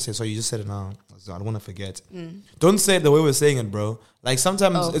 I wanted to say. Sorry, you just said it now. I don't want to forget. Don't say it the way we're saying it, bro. Like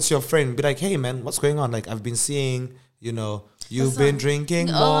sometimes it's your friend. Be like, hey man, what's going on? Like I've been seeing, you've been drinking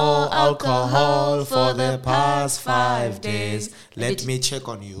more alcohol for the past 5 days. Let me check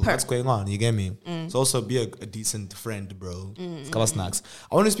on you. What's going on? You get me? So also be a decent friend, bro. Snacks.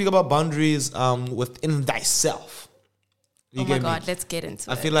 I want to speak about boundaries within thyself. Oh my God, let's get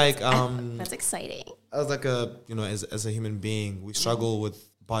into it. I feel like that's exciting. As like as a human being, we struggle with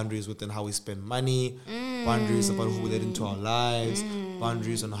boundaries within how we spend money, boundaries about who we let into our lives,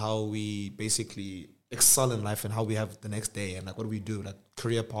 boundaries on how we basically excel in life and how we have the next day and like what do we do, like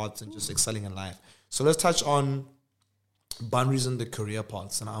career paths and just excelling in life. So let's touch on boundaries in the career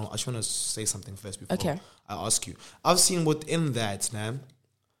paths. And I just want to say something first before I ask you. I've seen within that, man,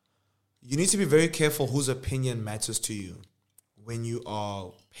 you need to be very careful whose opinion matters to you when you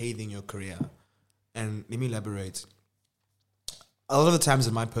are paving your career. And let me elaborate. A lot of the times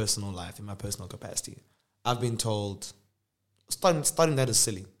in my personal life, in my personal capacity, I've been told, starting that is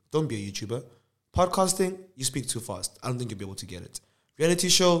silly. Don't be a YouTuber. Podcasting, you speak too fast. I don't think you'll be able to get it. Reality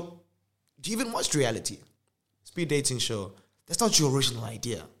show, do you even watch reality? Speed dating show, that's not your original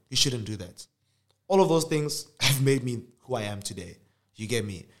idea. You shouldn't do that. All of those things have made me who I am today. You get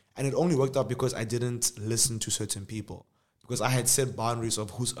me? And it only worked out because I didn't listen to certain people. Because I had set boundaries of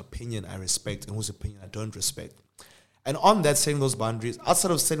whose opinion I respect and whose opinion I don't respect. And on that, setting those boundaries,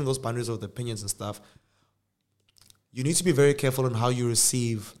 outside of setting those boundaries of the opinions and stuff, you need to be very careful on how you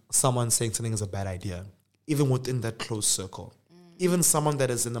receive someone saying something is a bad idea, even within that close circle. Even someone that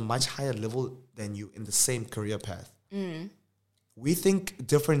is in a much higher level than you in the same career path. We think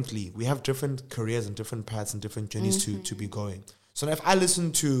differently. We have different careers and different paths and different journeys to be going. So now if I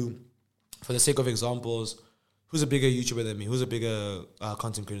listen to, for the sake of examples, who's a bigger YouTuber than me? Who's a bigger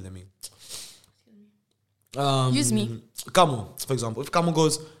content creator than me? Use me. Kamo, for example. If Kamo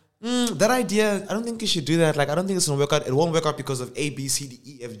goes, that idea, I don't think you should do that. Like, I don't think it's going to work out. It won't work out because of A, B, C, D,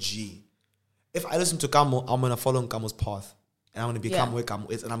 E, F, G. If I listen to Kamo, I'm going to follow Kamo's path. And I'm going to become where Kamo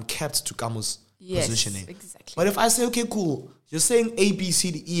is. And I'm kept to Kamo's positioning. Exactly. But if I say, okay, cool, you're saying A, B,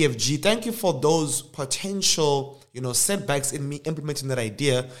 C, D, E, F, G. Thank you for those potential, setbacks in me implementing that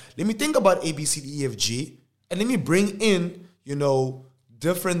idea. Let me think about A, B, C, D, E, F, G. And let me bring in,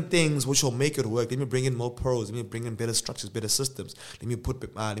 different things which will make it work. Let me bring in more pros. Let me bring in better structures, better systems. Let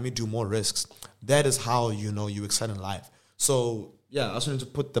me do more risks. That is how you excel in life. So yeah, I also need to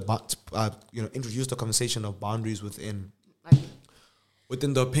put introduce the conversation of boundaries within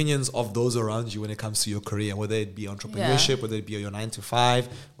the opinions of those around you when it comes to your career, whether it be entrepreneurship, whether it be your 9 to 5,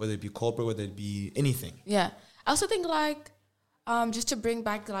 whether it be corporate, whether it be anything. Yeah, I also think just to bring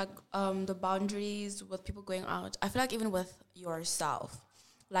back the boundaries with people going out. I feel like even with yourself.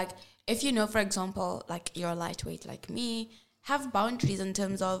 Like, if for example, like you're lightweight like me, have boundaries in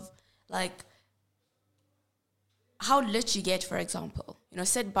terms of like how lit you get, for example.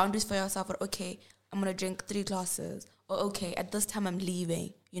 Set boundaries for yourself. Or, okay, I'm going to drink 3 glasses. Or, okay, at this time I'm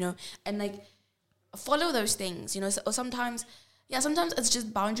leaving, and like follow those things, or sometimes it's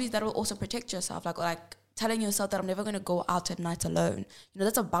just boundaries that will also protect yourself. Like telling yourself that I'm never going to go out at night alone.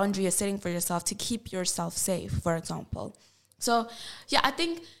 That's a boundary you're setting for yourself to keep yourself safe, for example. So, yeah, I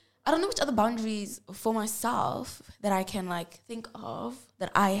don't know which other boundaries for myself that I can, think of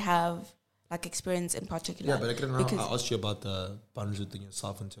that I have, experience in particular. Yeah, but I asked you about the boundaries within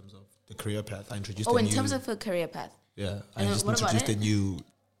yourself in terms of the career path. I introduced in terms of a career path. Yeah, I just introduced a new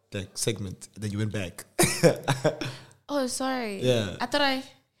segment, and then you went back. Oh, sorry. Yeah.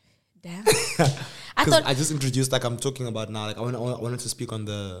 Damn. I just introduced, I'm talking about now. I wanted to speak on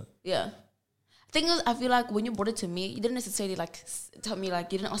the... Yeah. Thing is, I feel like when you brought it to me, you didn't necessarily tell me, you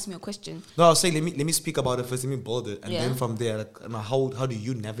didn't ask me a question. No, I was saying, let me speak about it first. Let me build it, and then from there, how do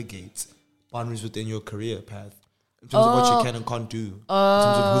you navigate boundaries within your career path in terms of what you can and can't do, in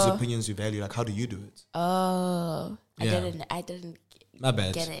terms of whose opinions you value? How do you do it? I didn't. My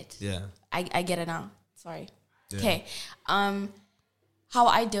bad. Get it. Yeah, I get it now. Sorry. Okay. How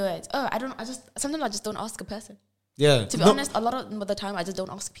I do it? Sometimes I just don't ask a person. Yeah. To be honest, a lot of the time I just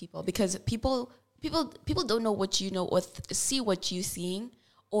don't ask people because people don't know what you know or see what you're seeing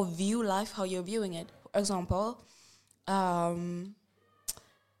or view life how you're viewing it. For example, I'm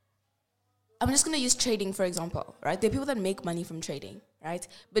just going to use trading, for example, right? There are people that make money from trading, right?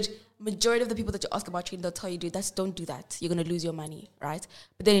 But majority of the people that you ask about trading, they'll tell you, dude, don't do that. You're going to lose your money, right?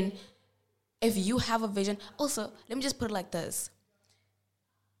 But then if you have a vision, also, let me just put it like this.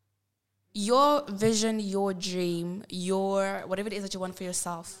 Your vision, your dream, your whatever it is that you want for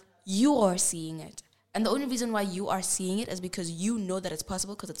yourself, you are seeing it. And the only reason why you are seeing it is because you know that it's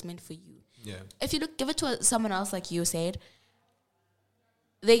possible because it's meant for you. Yeah. If you give it to someone else, like you said,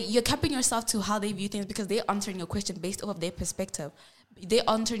 you're capping yourself to how they view things because they're answering your question based off of their perspective. They're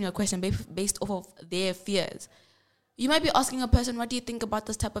answering your question based off of their fears. You might be asking a person, what do you think about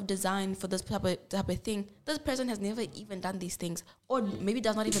this type of design for this type of thing? This person has never even done these things or maybe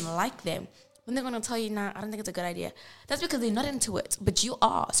does not even like them. When they're going to tell you, nah, I don't think it's a good idea. That's because they're not into it, but you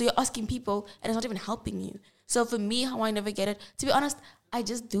are. So you're asking people and it's not even helping you. So for me, how I never get it, to be honest, I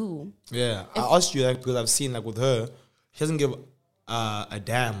just do. Yeah, I asked you that because I've seen with her, she doesn't give a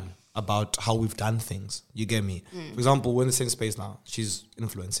damn about how we've done things. You get me? For example, we're in the same space now. She's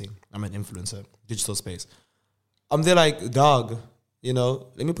influencing. I'm an influencer, digital space. I'm there like, dog, you know,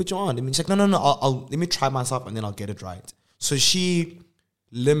 let me put you on. She's like, no, I'll let me try myself and then I'll get it right. So she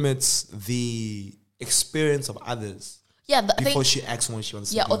limits the experience of others. Yeah, before she acts when she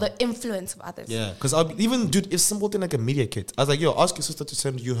wants to. Yeah, or the influence of others. Yeah, because even, dude, it's simple thing like a media kit. I was like, yo, ask your sister to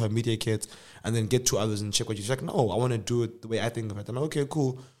send you her media kit and then get 2 others and check what you. She's like, no, I want to do it the way I think of it. I'm like, okay,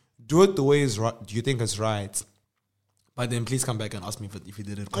 cool. Do it the way is right. Do you think it's right? But then please come back and ask me if you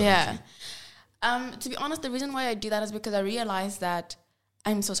did it correctly. Yeah. To be honest, the reason why I do that is because I realize that,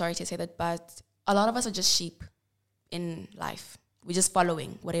 I'm so sorry to say that, but a lot of us are just sheep in life. We're just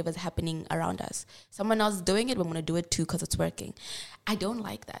following whatever's happening around us. Someone else is doing it, we're going to do it too because it's working. I don't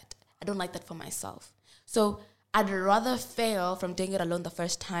like that. I don't like that for myself. So I'd rather fail from doing it alone the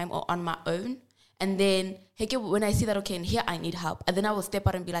first time or on my own. And then, hey, when I see that, okay, and here I need help. And then I will step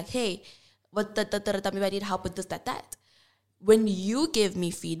out and be like, hey, maybe I need help with this, that. When you give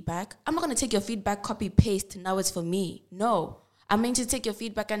me feedback, I'm not going to take your feedback, copy, paste, now it's for me. No. I'm meant to take your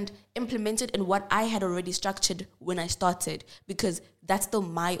feedback and implement it in what I had already structured when I started, because that's still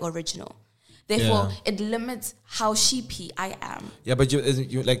my original. Therefore, it limits how sheepy I am. Yeah, but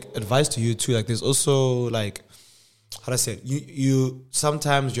you like advice to you too. Like, there's also like, how do I say it? You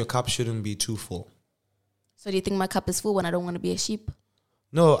sometimes your cup shouldn't be too full. So do you think my cup is full when I don't want to be a sheep?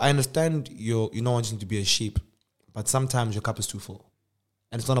 No, I understand you're not wanting to be a sheep, but sometimes your cup is too full,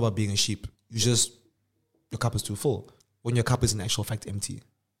 and it's not about being a sheep. Your cup is too full. When your cup is in actual fact empty.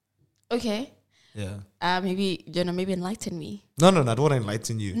 Okay. Yeah. Maybe enlighten me. No, I don't want to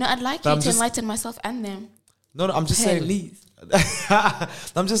enlighten you. No, I'd like you to enlighten myself and them. No, I'm just saying.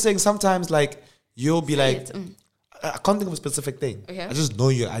 I'm just saying sometimes like you'll be like, I can't think of a specific thing. Okay. I just know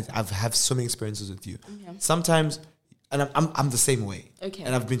you. I've had so many experiences with you. Okay. Sometimes, and I'm the same way. Okay.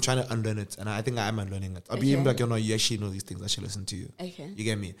 And I've been trying to unlearn it, and I think I am unlearning it. I'll be even like, you actually know these things. I should listen to you. Okay. You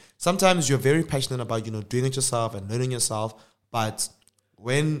get me? Sometimes you're very passionate about, doing it yourself and learning yourself, but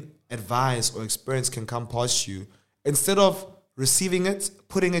when advice or experience can come past you, instead of receiving it,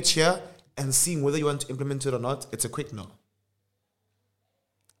 putting it here, and seeing whether you want to implement it or not, it's a quick no.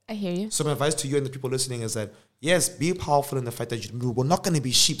 I hear you. So my advice to you and the people listening is that, yes, be powerful in the fact that we're not going to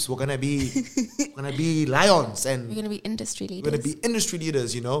be sheeps. We're going to be lions. And we're going to be industry leaders. We're going to be industry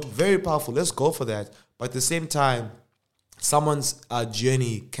leaders, Very powerful. Let's go for that. But at the same time, someone's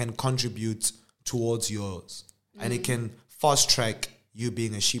journey can contribute towards yours. And it can fast track you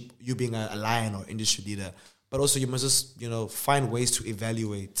being a sheep, you being a lion or industry leader. But also you must just, find ways to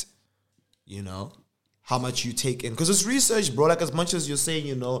evaluate, how much you take in. Because it's research, bro. Like, as much as you're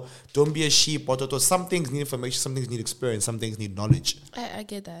saying, don't be a sheep, or some things need information, some things need experience, some things need knowledge. I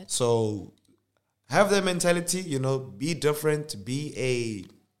get that. So have that mentality, be different, be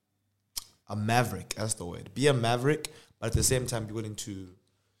a maverick. That's the word. Be a maverick, but at the same time be willing to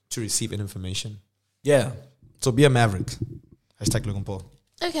receive information. Yeah. So be a maverick. Hashtag Logan Paul.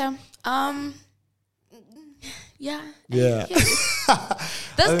 Okay. Yeah.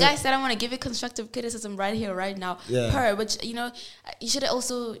 This guy said I want to give you constructive criticism right here, right now. Yeah. Which, you should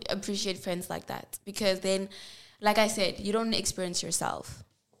also appreciate friends like that, because then, like I said, you don't experience yourself.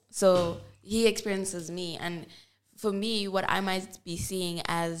 So he experiences me. And for me, what I might be seeing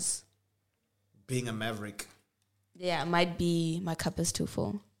as being a maverick. Yeah, might be my cup is too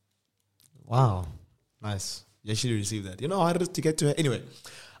full. Wow. Nice. You actually received that. How hard it is to get to her. Anyway.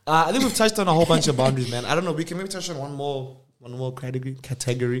 I think we've touched on a whole bunch of boundaries, man. I don't know. We can maybe touch on one more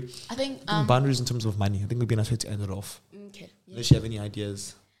category. I think boundaries in terms of money. I think we'd be nice way to end it off. Okay. Yeah. Unless you have any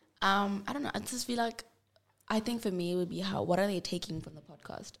ideas. I don't know. I just feel like, I think for me it would be what are they taking from the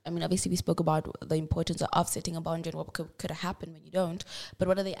podcast? I mean, obviously we spoke about the importance of setting a boundary and what could happen when you don't. But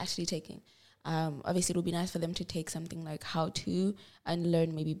what are they actually taking? Obviously it would be nice for them to take something like how to and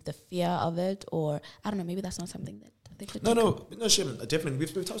learn maybe the fear of it, or I don't know. Maybe that's not something that. No, definitely.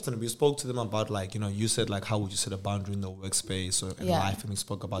 We've touched on it. We spoke to them about, like, you said, like, how would you set a boundary in the workspace or in life, and we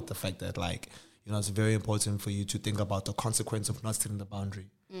spoke about the fact that, like, it's very important for you to think about the consequence of not setting the boundary.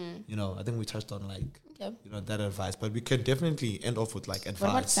 I think we touched on, like, that advice, but we can definitely end off with, like, advice. What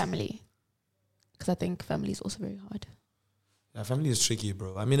about family? Because I think family is also very hard. Yeah, family is tricky,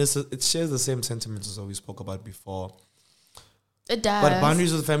 bro. I mean, it shares the same sentiments as what we spoke about before. It does. But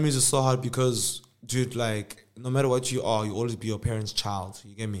boundaries with families is so hard because, dude, like, no matter what you are, you always be your parents' child.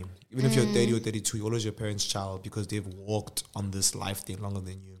 You get me? Even if you're 30 or 32, you're always your parents' child because they've walked on this life thing longer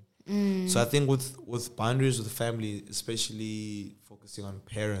than you. So I think with boundaries with family, especially focusing on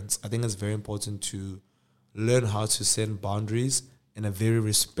parents, I think it's very important to learn how to set boundaries in a very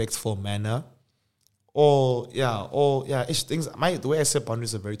respectful manner, things. The way I set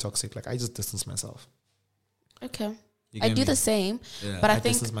boundaries are very toxic. Like I just distance myself. Okay. I do the same, but I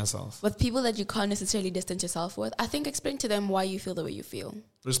think distance myself. With people that you can't necessarily distance yourself with, I think explain to them why you feel the way you feel.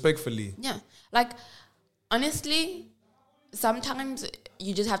 Respectfully. Yeah. Like, honestly, sometimes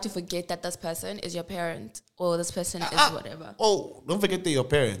you just have to forget that this person is your parent or this person is whatever. Oh, don't forget they're your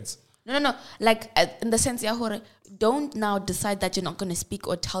parents. No. Like, in the sense, don't now decide that you're not going to speak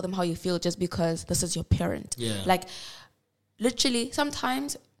or tell them how you feel just because this is your parent. Yeah. Like, literally,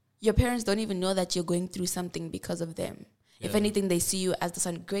 sometimes your parents don't even know that you're going through something because of them. Yeah. If anything, they see you as this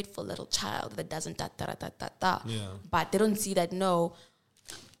ungrateful little child that doesn't da. Yeah. But they don't see that, no.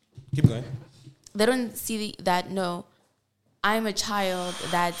 Keep going. They don't see that, no, I'm a child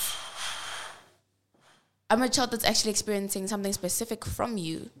that's actually experiencing something specific from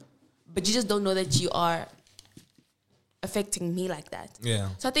you. But you just don't know that you are affecting me like that. Yeah.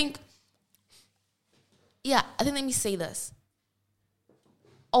 So I think let me say this.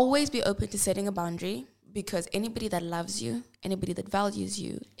 Always be open to setting a boundary, because anybody that loves you, anybody that values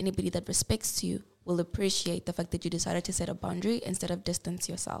you, anybody that respects you will appreciate the fact that you decided to set a boundary instead of distance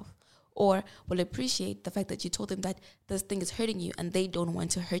yourself. Or will appreciate the fact that you told them that this thing is hurting you and they don't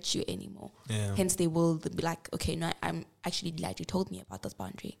want to hurt you anymore. Yeah. Hence, they will be like, okay, no, I'm actually glad you told me about this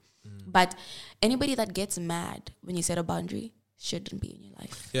boundary. But anybody that gets mad when you set a boundary shouldn't be in your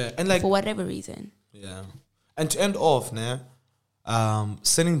life. Yeah, and like for whatever reason. Yeah, and to end off,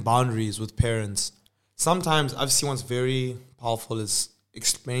 setting boundaries with parents. Sometimes I've seen what's very powerful is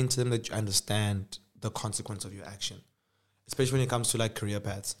explaining to them that you understand the consequence of your action, especially when it comes to like career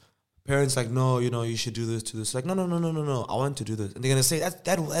paths. Parents like, no, you should do this to this. Like, no, I want to do this, and they're gonna say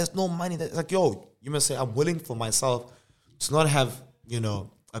that has no money. That's like, yo, you must say I'm willing for myself to not have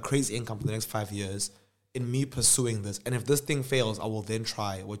a crazy income for the next 5 years in me pursuing this. And if this thing fails, I will then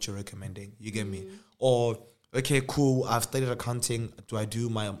try what you're recommending. You get me? Or, okay, cool, I've studied accounting. Do I do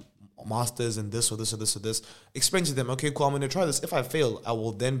my master's in this or this or this or this? Explain to them, okay, cool, I'm going to try this. If I fail, I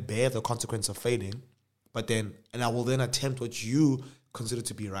will then bear the consequence of failing. And I will then attempt what you consider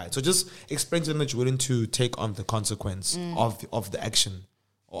to be right. So just explain to them that you're willing to take on the consequence of the action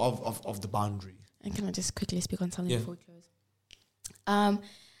or of the boundary. And can I just quickly speak on something before we close?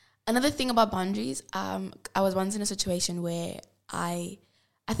 Another thing about boundaries, I was once in a situation where I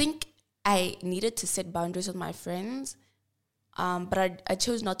think I needed to set boundaries with my friends, but I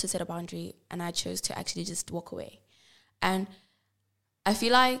chose not to set a boundary, and I chose to actually just walk away. And I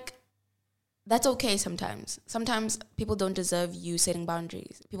feel like that's okay sometimes. Sometimes people don't deserve you setting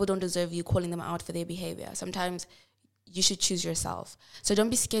boundaries. People don't deserve you calling them out for their behavior. Sometimes you should choose yourself. So don't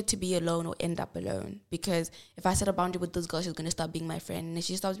be scared to be alone or end up alone. Because if I set a boundary with this girl, she's going to stop being my friend. And if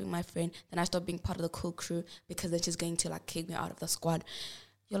she stops being my friend, then I stop being part of the cool crew, because then she's going to like kick me out of the squad.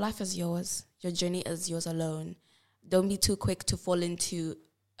 Your life is yours. Your journey is yours alone. Don't be too quick to fall into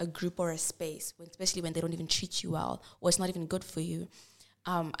a group or a space, especially when they don't even treat you well or it's not even good for you.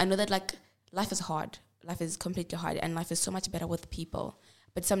 I know that like life is hard. Life is completely hard, and life is so much better with people.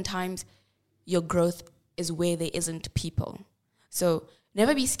 But sometimes your growth is where there isn't people. So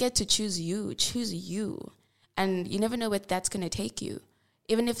never be scared to choose you. Choose you. And you never know where that's going to take you.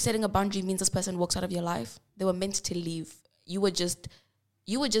 Even if setting a boundary means this person walks out of your life, they were meant to leave. You were just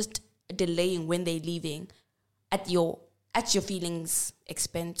delaying when they're leaving at your feelings'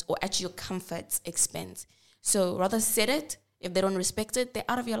 expense or at your comfort's expense. So rather set it. If they don't respect it, they're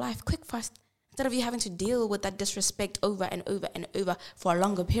out of your life quick, fast. Instead of you having to deal with that disrespect over and over and over for a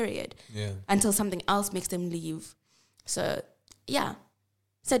longer period until something else makes them leave. So,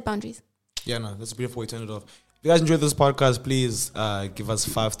 set boundaries. Yeah, no, that's a beautiful way to turn it off. If you guys enjoyed this podcast, please give us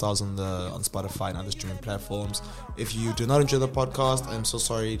 5 stars on Spotify and other streaming platforms. If you do not enjoy the podcast, I'm so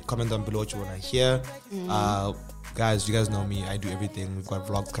sorry. Comment down below what you want to hear. Guys, you guys know me. I do everything. We've got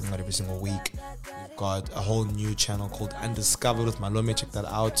vlogs coming out every single week. We've got a whole new channel called Undiscovered with Malome. Check that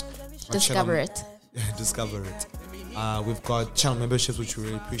out. Discover it. We've got channel memberships, which we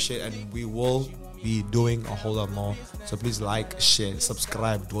really appreciate, and we will be doing a whole lot more. So please like, share,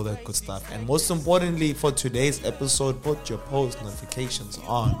 subscribe, do all that good stuff. And most importantly, for today's episode, put your post notifications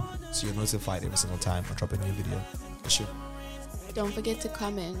on so you're notified every single time I drop a new video. For sure. Don't forget to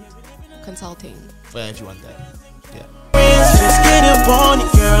comment. Consulting. Well, if you want that. Yeah. Just get up on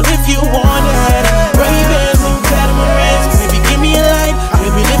it, girl, if you want it. Ray-Bans and catamarans, baby, give me a light.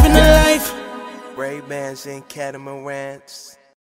 Baby, living the life. Ray-Bans and catamarans.